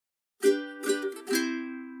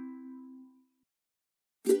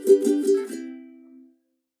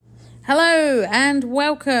Hello and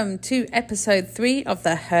welcome to episode 3 of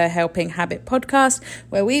the Her Helping Habit podcast,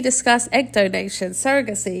 where we discuss egg donation,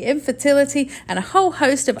 surrogacy, infertility, and a whole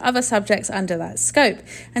host of other subjects under that scope.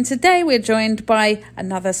 And today we're joined by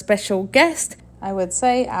another special guest, I would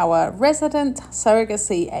say our resident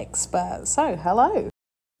surrogacy expert. So, hello.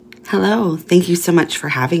 Hello, thank you so much for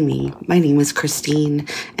having me. My name is Christine,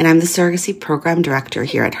 and I'm the Surrogacy Program Director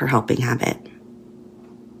here at Her Helping Habit.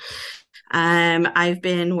 I've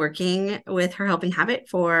been working with Her Helping Habit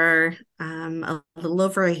for a little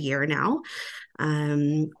over a year now.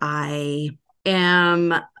 I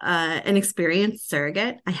am an experienced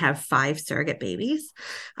surrogate. I have 5 surrogate babies.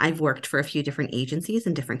 I've worked for a few different agencies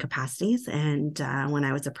in different capacities. And when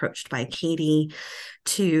I was approached by Katie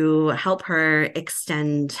to help her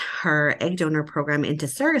extend her egg donor program into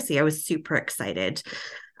surrogacy, I was super excited.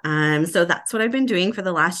 So that's what I've been doing for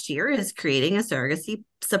the last year, is creating a surrogacy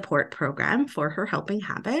support program for Her Helping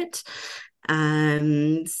Habit,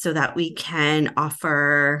 so that we can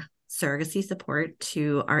offer surrogacy support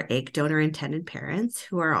to our egg donor intended parents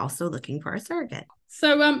who are also looking for a surrogate.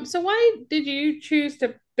 So why did you choose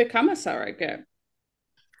to become a surrogate?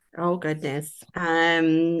 Oh goodness.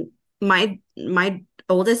 My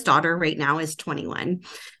oldest daughter right now is 21,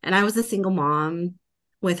 and I was a single mom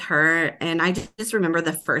with her, and I just remember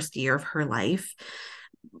the first year of her life.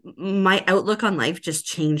 My outlook on life just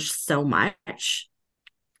changed so much,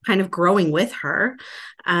 kind of growing with her.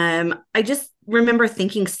 I just remember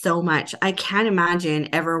thinking so much. I can't imagine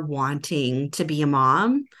ever wanting to be a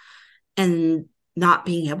mom and not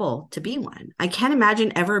being able to be one. I can't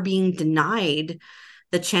imagine ever being denied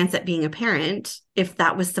the chance at being a parent if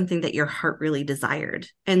that was something that your heart really desired.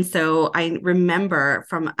 And so I remember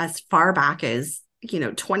from as far back as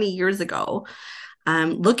 20 years ago,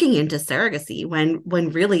 looking into surrogacy when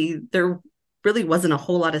really there really wasn't a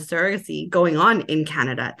whole lot of surrogacy going on in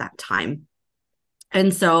Canada at that time.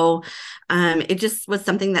 And so it just was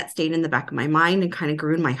something that stayed in the back of my mind and kind of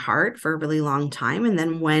grew in my heart for a really long time. And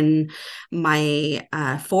then when my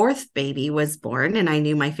 4th baby was born and I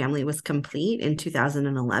knew my family was complete in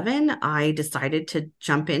 2011, I decided to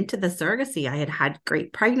jump into the surrogacy. I had had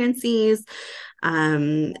great pregnancies.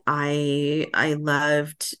 I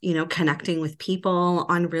loved, connecting with people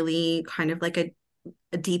on really kind of like a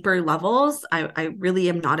deeper levels. I really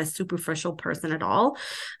am not a superficial person at all.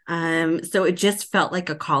 So it just felt like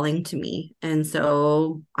a calling to me. And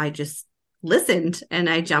so I just listened and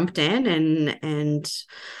I jumped in, and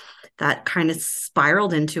that kind of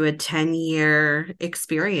spiraled into a 10-year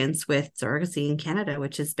experience with surrogacy in Canada,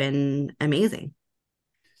 which has been amazing.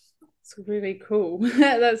 It's really cool.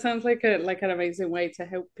 That sounds like an amazing way to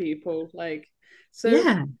help people. So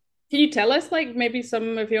Yeah. can you tell us maybe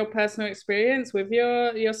some of your personal experience with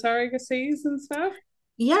your surrogacies and stuff?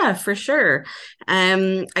 Yeah, for sure.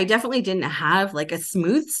 I definitely didn't have like a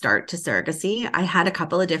smooth start to surrogacy. I had a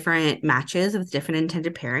couple of different matches with different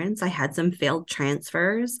intended parents. I had some failed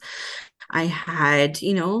transfers. I had,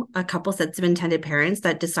 a couple sets of intended parents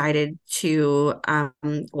that decided to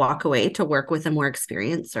walk away to work with a more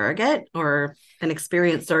experienced surrogate, or an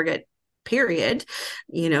experienced surrogate, period,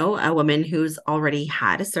 a woman who's already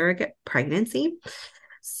had a surrogate pregnancy.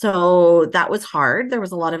 So that was hard. There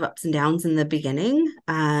was a lot of ups and downs in the beginning.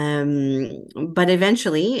 But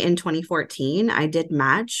eventually in 2014, I did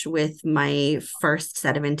match with my first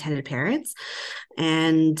set of intended parents.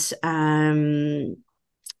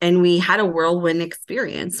 And we had a whirlwind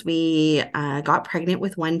experience. We got pregnant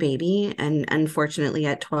with one baby, and unfortunately,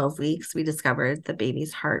 at 12 weeks, we discovered the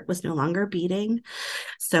baby's heart was no longer beating.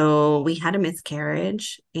 So we had a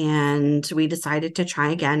miscarriage, and we decided to try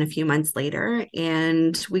again a few months later,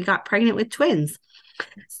 and we got pregnant with twins.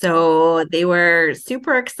 So they were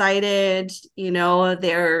super excited.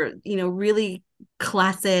 They're, really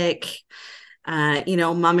classic,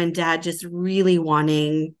 mom and dad just really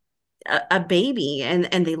wanting a baby,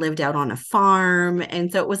 and they lived out on a farm,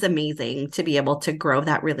 and so it was amazing to be able to grow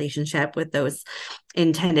that relationship with those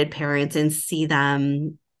intended parents and see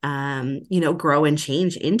them grow and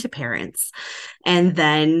change into parents, and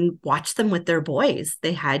then watch them with their boys.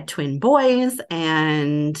 They had twin boys,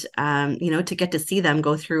 and to get to see them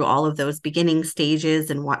go through all of those beginning stages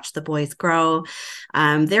and watch the boys grow.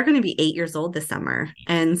 They're going to be 8 years old this summer,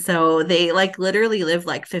 and so they literally live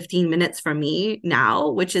 15 minutes from me now,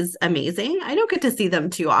 which is amazing. I don't get to see them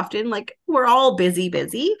too often. We're all busy, but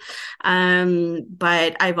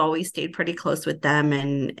I've always stayed pretty close with them,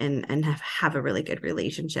 and have a really good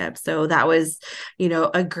relationship. So that was,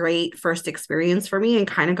 a great first experience for me, and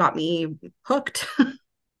kind of got me hooked.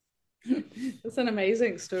 That's an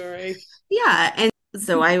amazing story. Yeah. And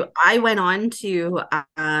so I went on to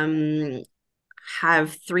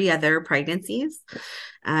have 3 other pregnancies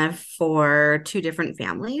for 2 different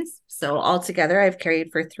families. So altogether, I've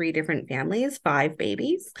carried for 3 different families, 5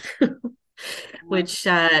 babies, which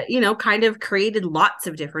kind of created lots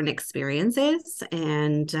of different experiences.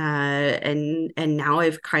 And now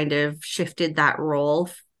I've kind of shifted that role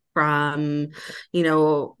from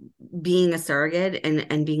being a surrogate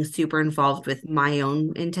and being super involved with my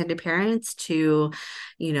own intended parents to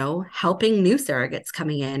helping new surrogates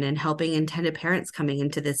coming in and helping intended parents coming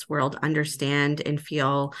into this world understand and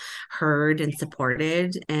feel heard and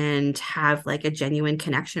supported and have like a genuine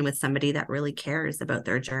connection with somebody that really cares about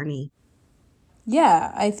their journey.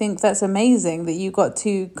 Yeah, I think that's amazing that you got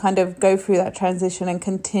to kind of go through that transition and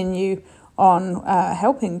continue on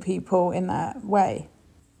helping people in that way.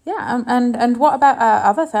 Yeah, and what about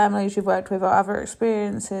other families you've worked with or other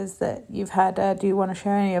experiences that you've had? Do you want to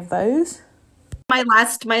share any of those? My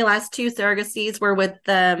last 2 surrogacies were with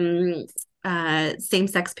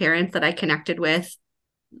same-sex parents that I connected with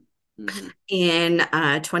in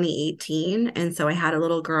 2018. And so I had a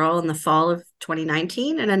little girl in the fall of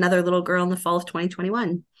 2019 and another little girl in the fall of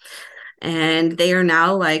 2021. And they are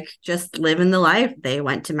now like just living the life. They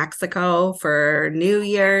went to Mexico for New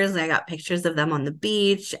Year's. I got pictures of them on the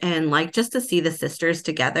beach, and like just to see the sisters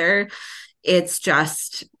together, it's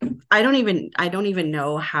just I don't even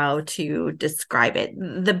know how to describe it.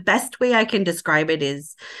 The best way I can describe it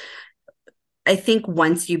is, I think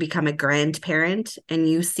once you become a grandparent and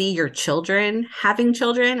you see your children having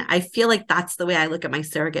children, I feel like that's the way I look at my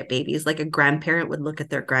surrogate babies. Like a grandparent would look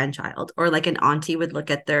at their grandchild, or like an auntie would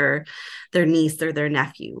look at their niece or their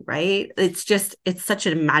nephew, right? It's such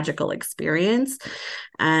a magical experience.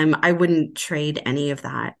 I wouldn't trade any of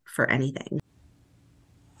that for anything.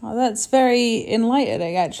 Oh, that's very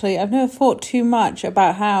enlightening, actually. I've never thought too much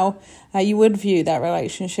about how you would view that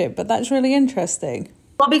relationship, but that's really interesting.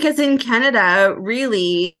 Well, because in Canada,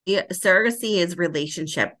 really, surrogacy is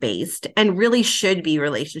relationship based and really should be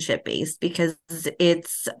relationship based because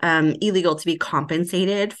it's illegal to be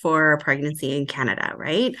compensated for a pregnancy in Canada,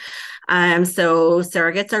 right? So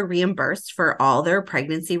surrogates are reimbursed for all their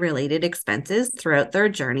pregnancy related expenses throughout their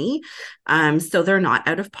journey. So they're not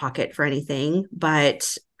out of pocket for anything,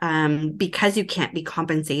 but because you can't be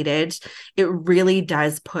compensated, it really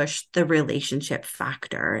does push the relationship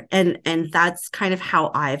factor. And that's kind of how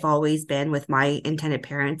I've always been with my intended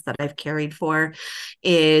parents that I've carried for,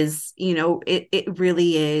 is, it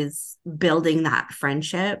really is building that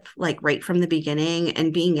friendship like right from the beginning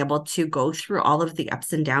and being able to go through all of the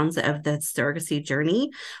ups and downs of the surrogacy journey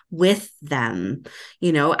with them,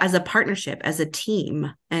 as a partnership, as a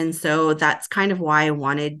team. And so that's kind of why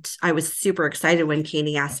I was super excited when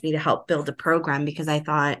Katie asked me to help build a program, because I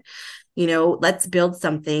thought, let's build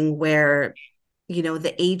something where,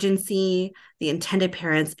 the agency, the intended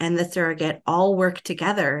parents, and the surrogate all work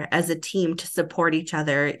together as a team to support each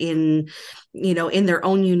other in their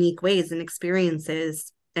own unique ways and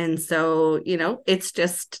experiences. And so, it's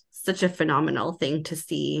just such a phenomenal thing to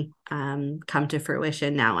see come to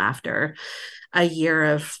fruition now after a year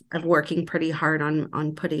of working pretty hard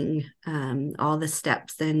on putting all the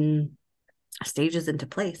steps and stages into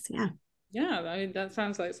place. Yeah. Yeah, I mean, that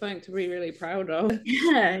sounds like something to be really proud of.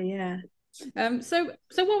 Yeah, yeah. So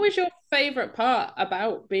what was your favorite part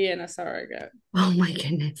about being a surrogate? Oh my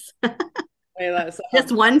goodness. Wait, that's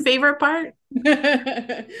Just one favorite part?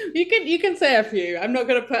 you can say a few. I'm not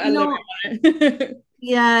going to put a You limit know, on it.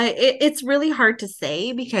 yeah, it's really hard to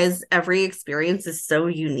say because every experience is so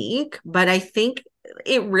unique, but I think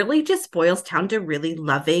it really just boils down to really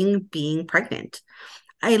loving being pregnant.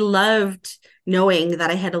 I loved knowing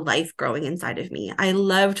that I had a life growing inside of me. I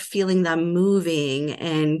loved feeling them moving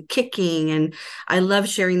and kicking. And I love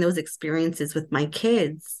sharing those experiences with my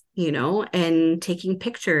kids, and taking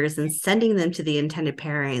pictures and sending them to the intended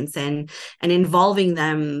parents and involving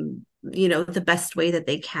them, the best way that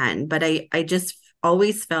they can. But I just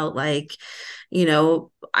always felt like,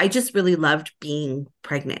 I just really loved being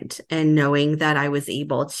pregnant and knowing that I was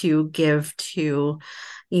able to give to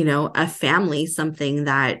a family something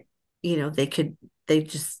that, they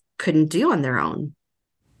just couldn't do on their own.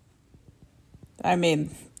 I mean,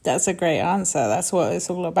 that's a great answer. That's what it's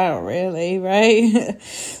all about, really, right?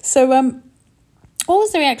 So, what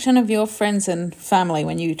was the reaction of your friends and family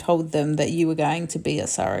when you told them that you were going to be a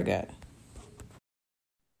surrogate?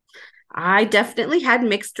 I definitely had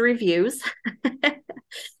mixed reviews.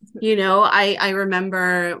 I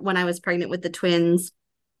remember when I was pregnant with the twins,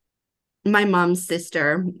 my mom's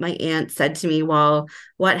sister, my aunt, said to me, well,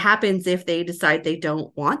 what happens if they decide they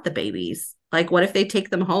don't want the babies? Like, what if they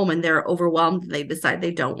take them home and they're overwhelmed and they decide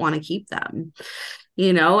they don't want to keep them?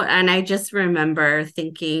 And I just remember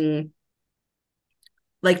thinking,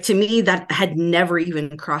 Like, to me, that had never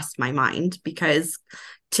even crossed my mind, because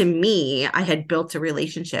to me, I had built a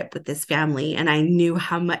relationship with this family and I knew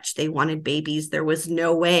how much they wanted babies. There was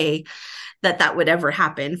no way that that would ever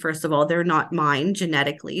happen. First of all, they're not mine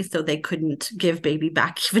genetically, so they couldn't give baby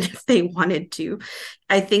back even if they wanted to.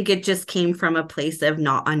 I think it just came from a place of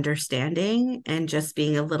not understanding and just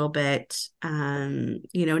being a little bit,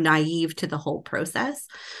 naive to the whole process.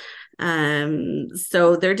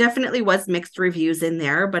 So there definitely was mixed reviews in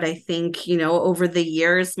there, but I think, over the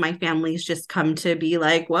years, my family's just come to be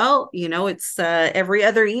like, well, it's every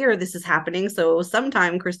other year this is happening. So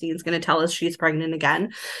sometime Christine's going to tell us she's pregnant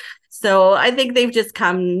again. So I think they've just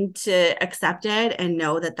come to accept it and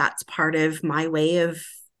know that that's part of my way of,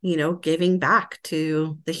 giving back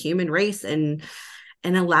to the human race and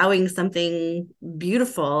allowing something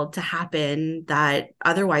beautiful to happen that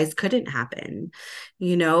otherwise couldn't happen.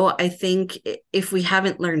 I think if we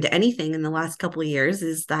haven't learned anything in the last couple of years,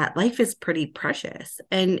 is that life is pretty precious.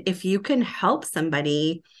 And if you can help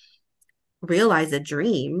somebody realize a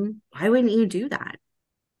dream, why wouldn't you do that?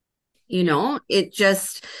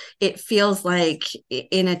 It feels like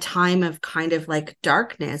in a time of kind of like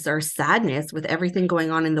darkness or sadness with everything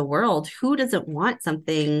going on in the world, who doesn't want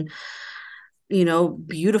something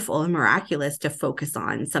beautiful and miraculous to focus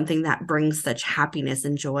on, something that brings such happiness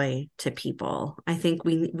and joy to people? I think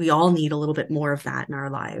we all need a little bit more of that in our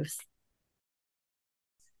lives.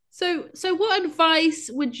 So what advice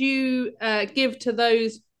would you give to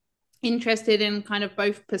those interested in kind of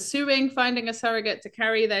both pursuing finding a surrogate to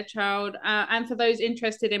carry their child, and for those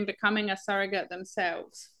interested in becoming a surrogate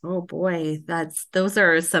themselves? Oh boy, those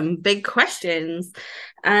are some big questions.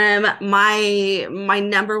 My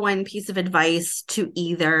number one piece of advice to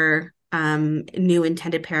either new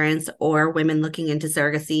intended parents or women looking into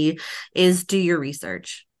surrogacy is do your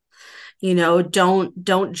research.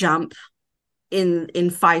 Don't jump in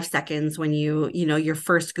 5 seconds when your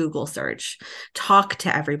first Google search. Talk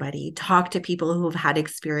to everybody, talk to people who have had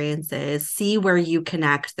experiences, see where you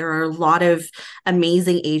connect. There are a lot of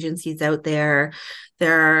amazing agencies out there.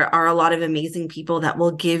 There are a lot of amazing people that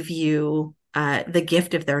will give you the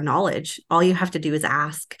gift of their knowledge. All you have to do is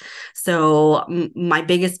ask. So my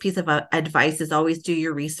biggest piece of advice is always do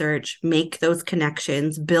your research, make those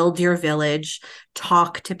connections, build your village,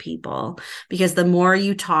 talk to people, because the more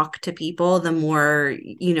you talk to people, the more,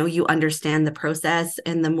 you understand the process,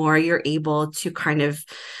 and the more you're able to kind of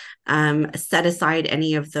set aside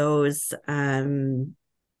any of those,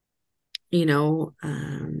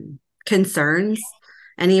 concerns.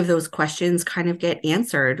 Any of those questions kind of get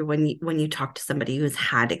answered when you talk to somebody who's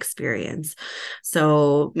had experience.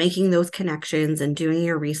 So making those connections and doing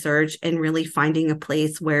your research and really finding a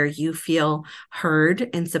place where you feel heard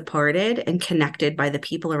and supported and connected by the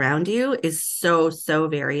people around you is so, so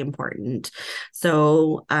very important.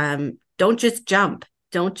 So don't just jump.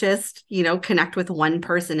 Don't just, connect with one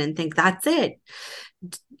person and think that's it.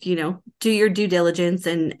 Do your due diligence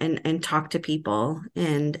and talk to people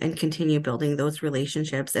and continue building those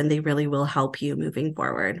relationships, and they really will help you moving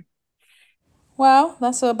forward. Well,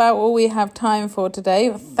 that's about all we have time for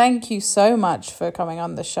today. Thank you so much for coming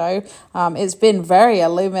on the show. It's been very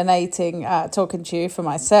illuminating talking to you for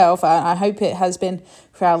myself. I hope it has been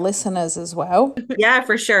for our listeners as well. Yeah,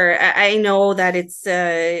 for sure. I know that it's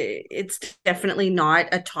definitely not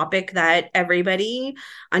a topic that everybody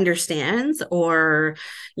understands or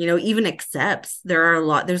even accepts.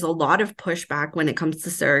 There's a lot of pushback when it comes to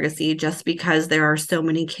surrogacy, just because there are so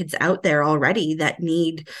many kids out there already that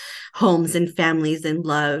need homes and families and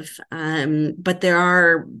love. But there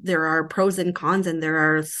are pros and cons, and there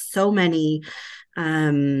are so many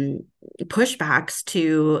pushbacks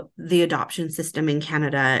to the adoption system in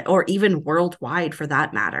Canada, or even worldwide for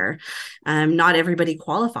that matter. Not everybody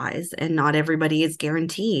qualifies, and not everybody is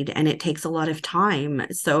guaranteed, and it takes a lot of time.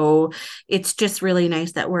 So it's just really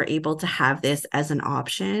nice that we're able to have this as an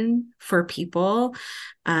option for people,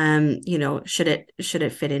 should it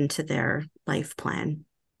fit into their life plan.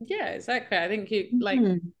 Yeah, exactly. I think you like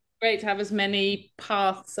great to have as many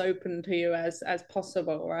paths open to you as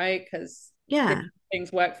possible, right? Because Yeah. different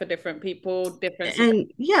things work for different people, different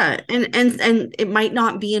And yeah, and it might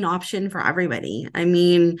not be an option for everybody. I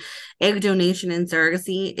mean, egg donation and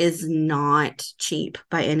surrogacy is not cheap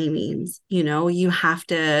by any means. You have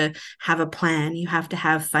to have a plan, you have to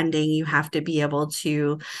have funding, you have to be able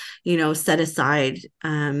to set aside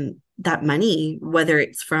that money, whether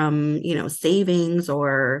it's from savings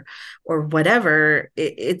or whatever.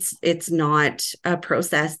 It's not a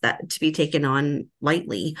process that to be taken on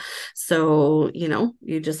lightly. So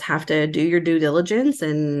you just have to do your due diligence,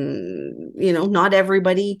 and not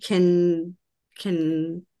everybody can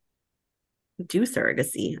do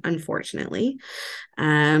surrogacy, unfortunately.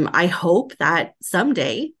 I hope that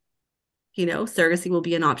someday, surrogacy will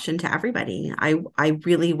be an option to everybody. I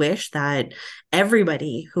really wish that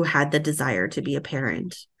everybody who had the desire to be a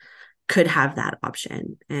parent could have that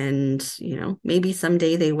option. And, maybe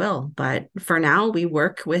someday they will. But for now, we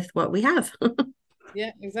work with what we have.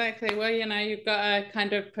 Yeah, exactly. Well, you've got to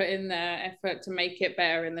kind of put in the effort to make it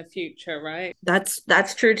better in the future, right? That's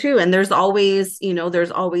true too. And there's always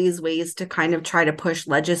ways to kind of try to push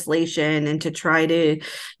legislation and to try to,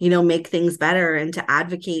 make things better and to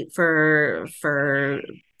advocate for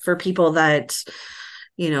people that,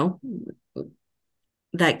 you know,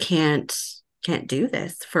 that can't do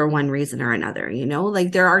this for one reason or another.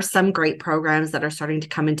 Like there are some great programs that are starting to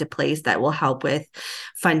come into place that will help with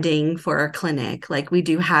funding for a clinic. Like we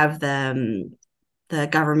do have the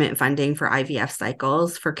government funding for IVF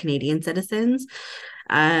cycles for Canadian citizens,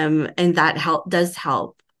 and that does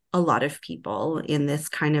help a lot of people in this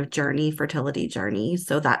kind of fertility journey.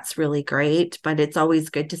 So that's really great, but it's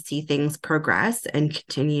always good to see things progress and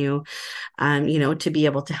continue, to be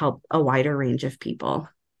able to help a wider range of people.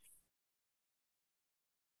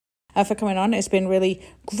 For coming on. It's been really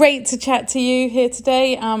great to chat to you here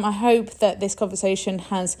today. I hope that this conversation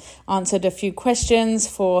has answered a few questions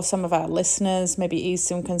for some of our listeners, maybe eased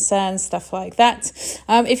some concerns, stuff like that.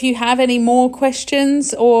 If you have any more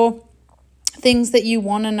questions or things that you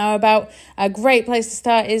want to know about, a great place to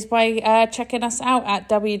start is by checking us out at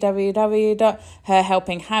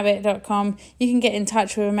www.herhelpinghabit.com. You can get in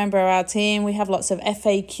touch with a member of our team. We have lots of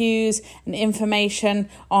FAQs and information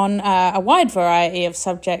on a wide variety of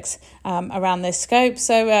subjects around this scope.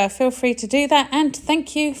 So feel free to do that, and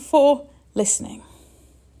thank you for listening.